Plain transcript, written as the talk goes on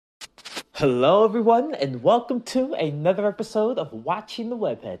Hello, everyone, and welcome to another episode of Watching the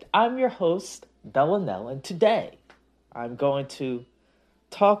Webhead. I'm your host, Delanell, and today I'm going to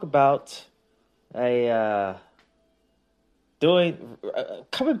talk about coming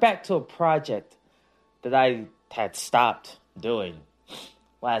back to a project that I had stopped doing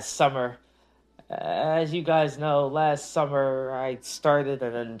last summer. As you guys know, last summer I started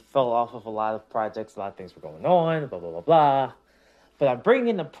and then fell off of a lot of projects. A lot of things were going on, blah, blah, blah, blah. But I'm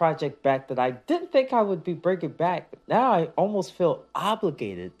bringing a project back that I didn't think I would be bringing back. But now I almost feel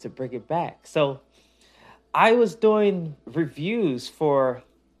obligated to bring it back. So I was doing reviews for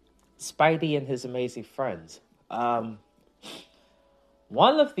Spidey and His Amazing Friends. One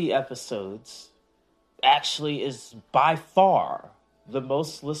of the episodes actually is by far the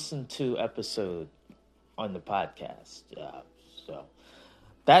most listened to episode on the podcast. So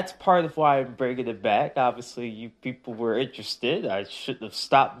that's part of why I'm bringing it back. Obviously, you people were interested. I shouldn't have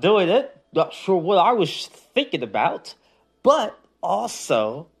stopped doing it. Not sure what I was thinking about. But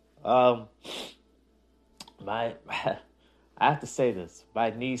also, I have to say this. My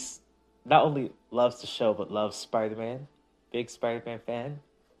niece not only loves the show, but loves Spider-Man. Big Spider-Man fan.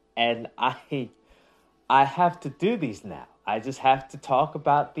 And I have to do these now. I just have to talk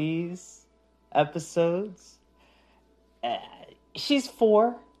about these episodes. She's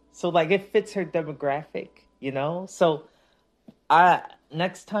 4, so like it fits her demographic, you know? So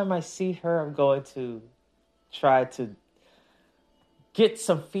next time I see her, I'm going to try to get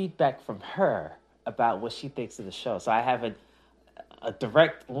some feedback from her about what she thinks of the show. So I have a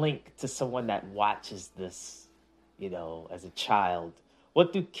direct link to someone that watches this, you know, as a child.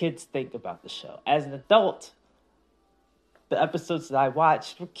 What do kids think about the show? As an adult, the episodes that I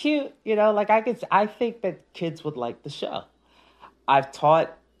watched were cute, you know, like I think that kids would like the show. I've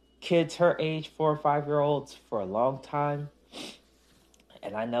taught kids her age, 4 or 5-year-olds, for a long time.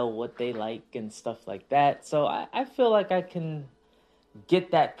 And I know what they like and stuff like that. So I feel like I can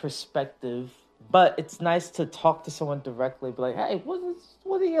get that perspective. But it's nice to talk to someone directly. Be like, hey, what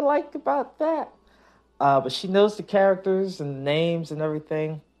do you like about that? But she knows the characters and names and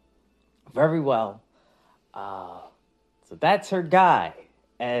everything very well. So that's her guy.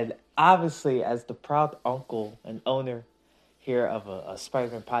 And obviously, as the proud uncle and owner here of a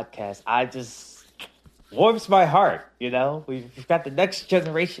Spider-Man podcast, I just warms my heart, you know? We've got the next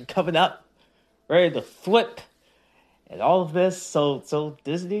generation coming up, ready to flip and all of this. So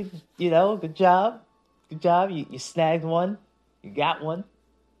Disney, you know, good job. Good job. You snagged one. You got one.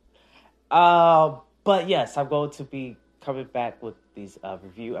 But yes, I'm going to be coming back with these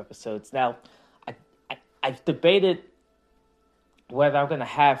review episodes. Now, I've debated whether I'm going to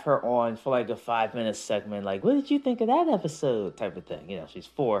have her on for like a 5-minute segment, like, what did you think of that episode type of thing. You know, she's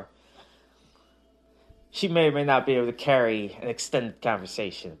 4. She may or may not be able to carry an extended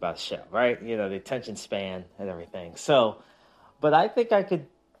conversation about the show, right? You know, the attention span and everything. So, but I think I could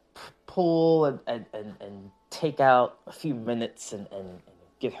pull and take out a few minutes and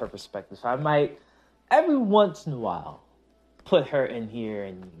get her perspective. So I might, every once in a while, put her in here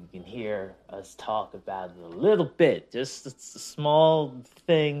and you can hear us talk about it a little bit. Just it's a small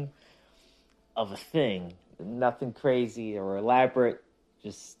thing of a thing. Nothing crazy or elaborate,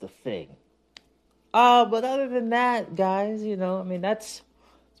 just a thing. But other than that, guys, you know, I mean, that's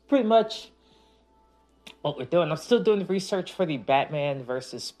pretty much what we're doing. I'm still doing research for the Batman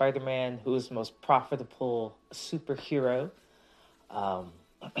versus Spider-Man, who is the most profitable superhero.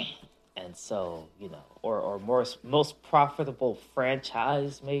 And so, you know, or most profitable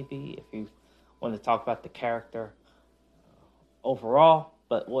franchise, maybe, if you want to talk about the character overall,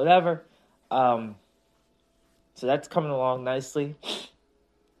 but whatever. So that's coming along nicely.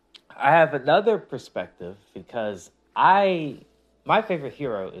 I have another perspective because my favorite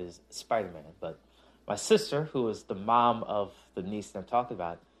hero is Spider-Man, but my sister, who is the mom of the niece that I'm talking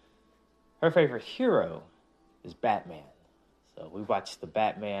about, her favorite hero is Batman. So we watched the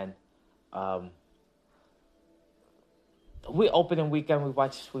Batman. We opening weekend.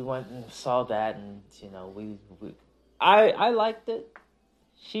 We went and saw that, and you know, I liked it.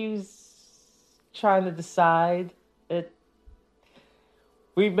 She's trying to decide it.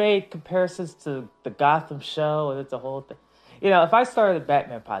 We made comparisons to the Gotham show, and it's a whole thing. You know, if I started a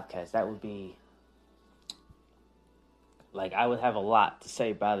Batman podcast, that would be like I would have a lot to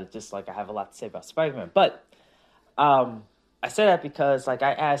say about it, just like I have a lot to say about Spider-Man. But I say that because, like,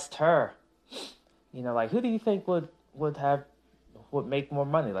 I asked her, you know, like, who do you think would make more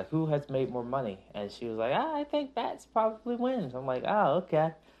money? Like, who has made more money? And she was like, I think Bats probably wins. I'm like, oh,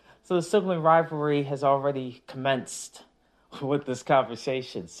 okay. So the sibling rivalry has already commenced with this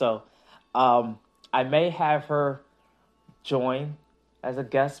conversation. So I may have her join as a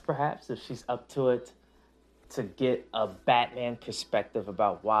guest, perhaps, if she's up to it, to get a Batman perspective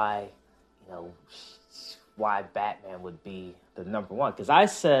about why, you know, why Batman would be the number one. Because I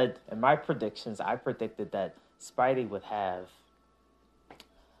said in my predictions, I predicted that Spidey would have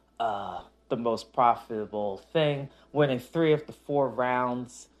the most profitable thing, winning 3 of the 4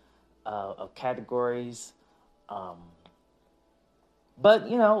 rounds of categories. But,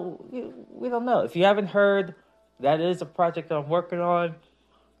 you know, we don't know. If you haven't heard, that is a project that I'm working on.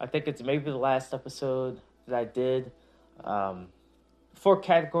 I think it's maybe the last episode that I did. 4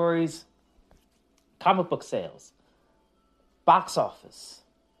 categories: comic book sales, box office,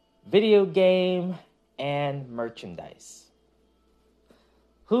 video game, and merchandise.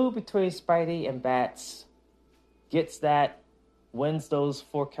 Who between Spidey and Bats gets that, wins those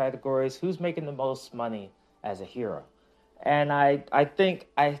 4 categories? Who's making the most money as a hero? And I predicted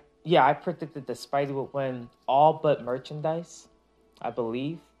that Spidey would win all but merchandise, I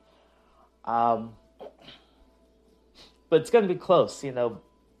believe. But it's going to be close, you know.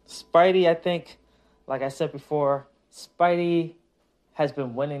 Spidey, I think, like I said before, Spidey has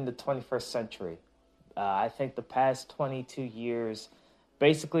been winning the 21st century. I think the past 22 years,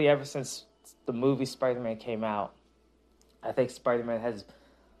 basically ever since the movie Spider-Man came out, I think Spider-Man has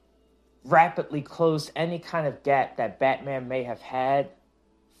rapidly closed any kind of gap that Batman may have had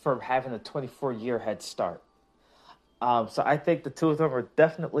for having a 24-year head start. So I think the two of them are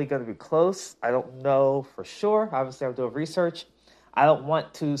definitely going to be close. I don't know for sure. Obviously, I'm doing research. I don't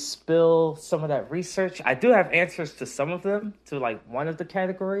want to spill some of that research. I do have answers to some of them, to like one of the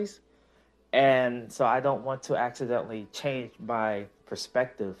categories. And so I don't want to accidentally change my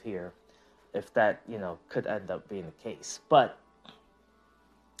perspective here if that, you know, could end up being the case. But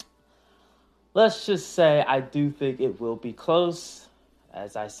let's just say I do think it will be close,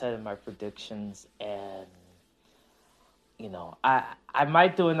 as I said in my predictions. And, you know, I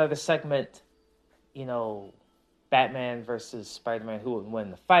might do another segment, you know, Batman versus Spider-Man, who would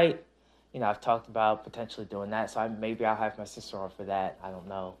win the fight. You know, I've talked about potentially doing that, so maybe I'll have my sister on for that. I don't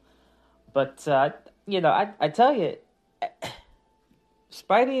know. But, you know, I tell you,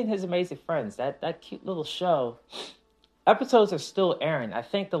 Spidey and His Amazing Friends, that cute little show, episodes are still airing. I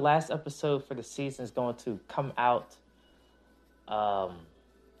think the last episode for the season is going to come out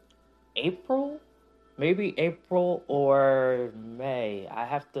April? Maybe April or May. I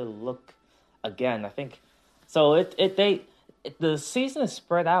have to look again. I think so. The season is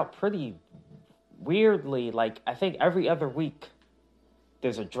spread out pretty weirdly. Like, I think every other week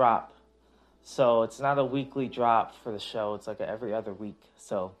there's a drop. So it's not a weekly drop for the show. It's like every other week.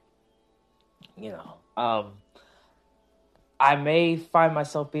 So, you know, I may find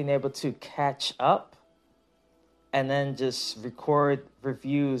myself being able to catch up and then just record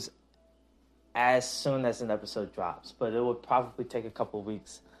reviews as soon as an episode drops. But it would probably take a couple of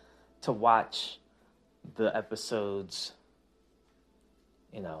weeks to watch the episodes.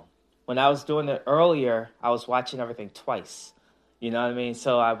 You know, when I was doing it earlier, I was watching everything twice. You know what I mean?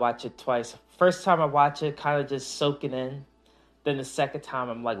 So I watch it twice. First time I watch it, kind of just soaking in. Then the second time,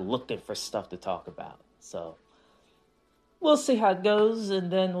 I'm like looking for stuff to talk about. So we'll see how it goes,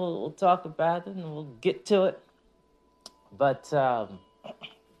 and then we'll talk about it, and we'll get to it. But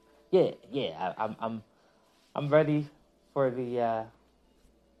yeah, I'm ready for the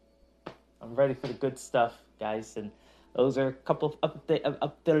good stuff, guys. And those are a couple of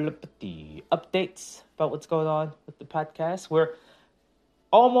updates about what's going on with the podcast. We're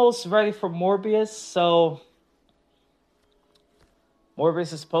almost ready for Morbius. So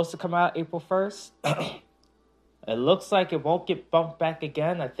Morbius is supposed to come out April 1st. It looks like it won't get bumped back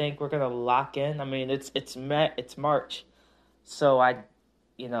again. I think we're gonna lock in. I mean, it's March, so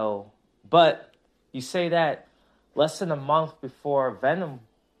but you say that less than a month before Venom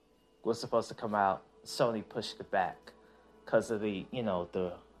was supposed to come out, Sony pushed it back because of the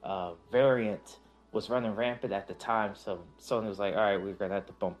variant was running rampant at the time. So Sony was like, all right, we're gonna have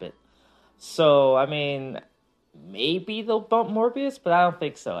to bump it. So I mean, maybe they'll bump Morbius, but I don't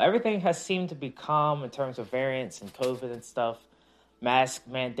think so. Everything has seemed to be calm in terms of variants and COVID and stuff. Mask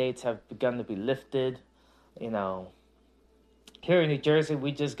mandates have begun to be lifted. You know, here in New Jersey,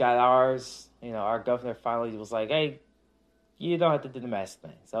 we just got ours. You know, our governor finally was like, hey, you don't have to do the mask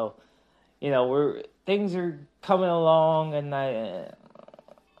thing. So, you know, things are coming along, and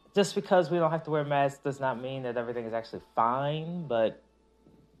just because we don't have to wear masks does not mean that everything is actually fine, but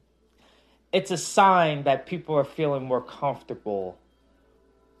it's a sign that people are feeling more comfortable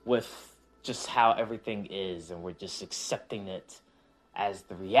with just how everything is, and we're just accepting it as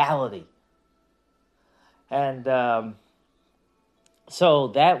the reality. And so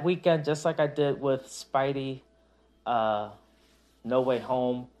that weekend, just like I did with Spidey No Way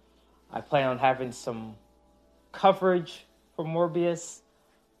Home. I plan on having some coverage for Morbius.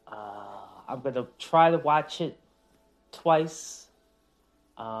 I'm going to try to watch it twice.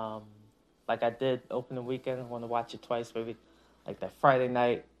 Like I did opening weekend. I want to watch it twice, maybe like that Friday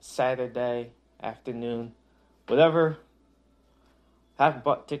night, Saturday afternoon, whatever. Haven't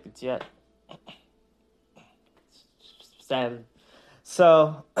bought tickets yet. Sad.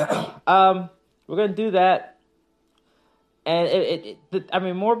 So, we're gonna do that, and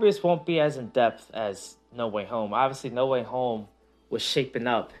Morbius won't be as in depth as No Way Home. Obviously, No Way Home was shaping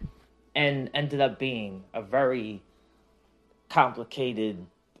up, and ended up being a very complicated,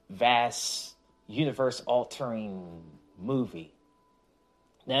 vast, universe-altering movie.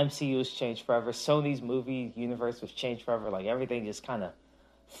 The MCU has changed forever. Sony's movie universe was changed forever. Like, everything just kind of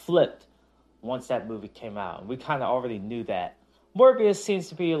flipped once that movie came out. We kind of already knew that. Morbius seems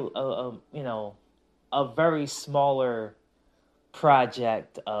to be a very smaller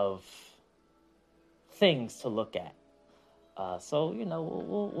project of things to look at. So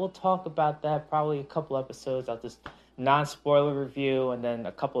we'll talk about that probably a couple episodes. I'll just non-spoiler review and then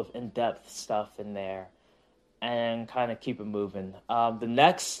a couple of in-depth stuff in there, and kind of keep it moving. The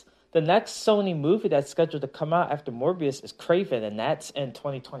next Sony movie that's scheduled to come out after Morbius is Kraven, and that's in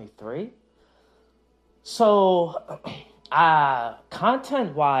 2023. So,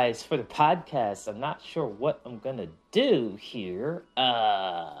 content-wise for the podcast, I'm not sure what I'm gonna do here.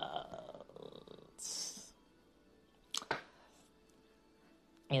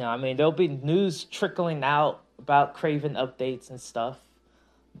 There'll be news trickling out about Kraven updates and stuff,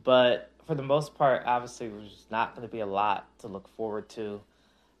 but for the most part, obviously, there's not going to be a lot to look forward to.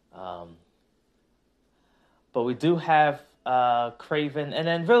 But we do have Kraven, and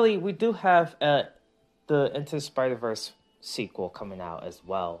then really we do have the Into the Spider-Verse sequel coming out as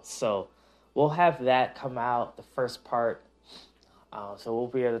well. So we'll have that come out, the first part. So we'll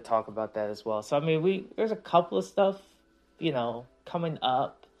be able to talk about that as well. So there's a couple of stuff, coming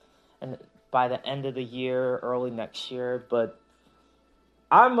up, and by the end of the year, early next year. But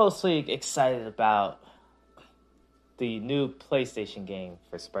I'm mostly excited about the new PlayStation game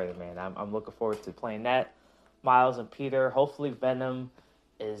for Spider-Man. I'm looking forward to playing that. Miles and Peter. Hopefully Venom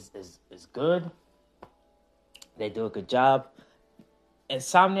is good. They do a good job.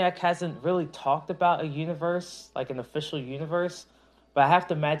 Insomniac hasn't really talked about a universe, like an official universe, but I have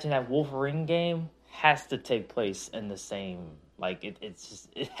to imagine that Wolverine game has to take place in the same, like it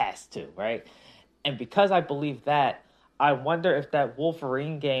has to, right? And because I believe that, I wonder if that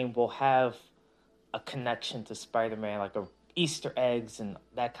Wolverine game will have a connection to Spider-Man, like Easter eggs and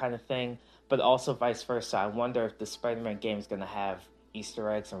that kind of thing, but also vice versa. I wonder if the Spider-Man game is going to have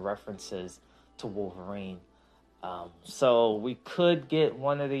Easter eggs and references to Wolverine. So we could get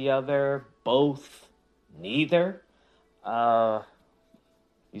one or the other, both, neither. You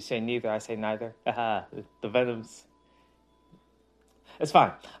say neither, I say neither. The Venoms. It's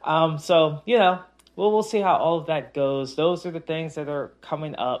fine. We'll see how all of that goes. Those are the things that are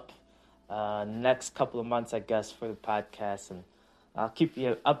coming up next couple of months, I guess, for the podcast. And I'll keep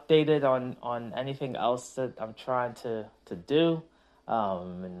you updated on anything else that I'm trying to do.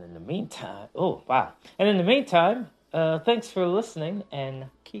 And in the meantime, And in the meantime, thanks for listening and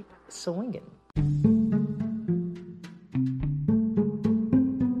keep swinging.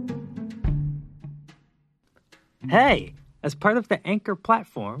 Hey, as part of the Anchor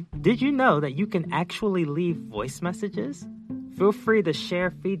platform, did you know that you can actually leave voice messages? Feel free to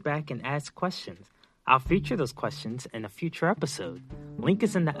share feedback and ask questions. I'll feature those questions in a future episode. Link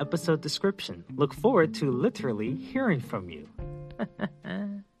is in the episode description. Look forward to literally hearing from you.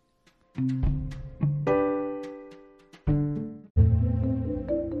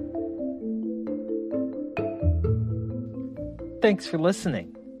 Thanks for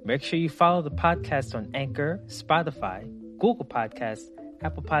listening. Make sure you follow the podcast on Anchor, Spotify, Google Podcasts,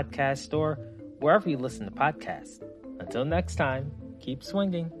 Apple Podcasts, or wherever you listen to podcasts. Until next time, keep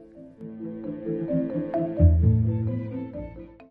swinging.